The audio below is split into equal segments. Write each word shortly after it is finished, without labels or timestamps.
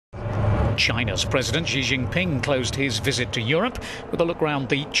China's President Xi Jinping closed his visit to Europe with a look round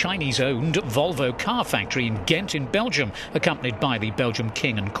the Chinese-owned Volvo car factory in Ghent in Belgium, accompanied by the Belgian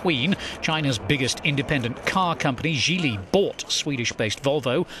King and Queen. China's biggest independent car company, Geely, bought Swedish-based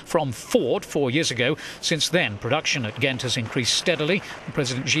Volvo from Ford 4 years ago. Since then, production at Ghent has increased steadily.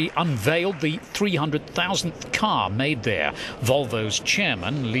 President Xi unveiled the 300,000th car made there. Volvo's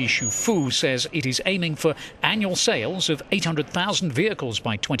chairman, Li Shufu, says it is aiming for annual sales of 800,000 vehicles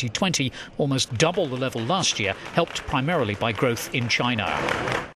by 2020, almost double the level last year, helped primarily by growth in China.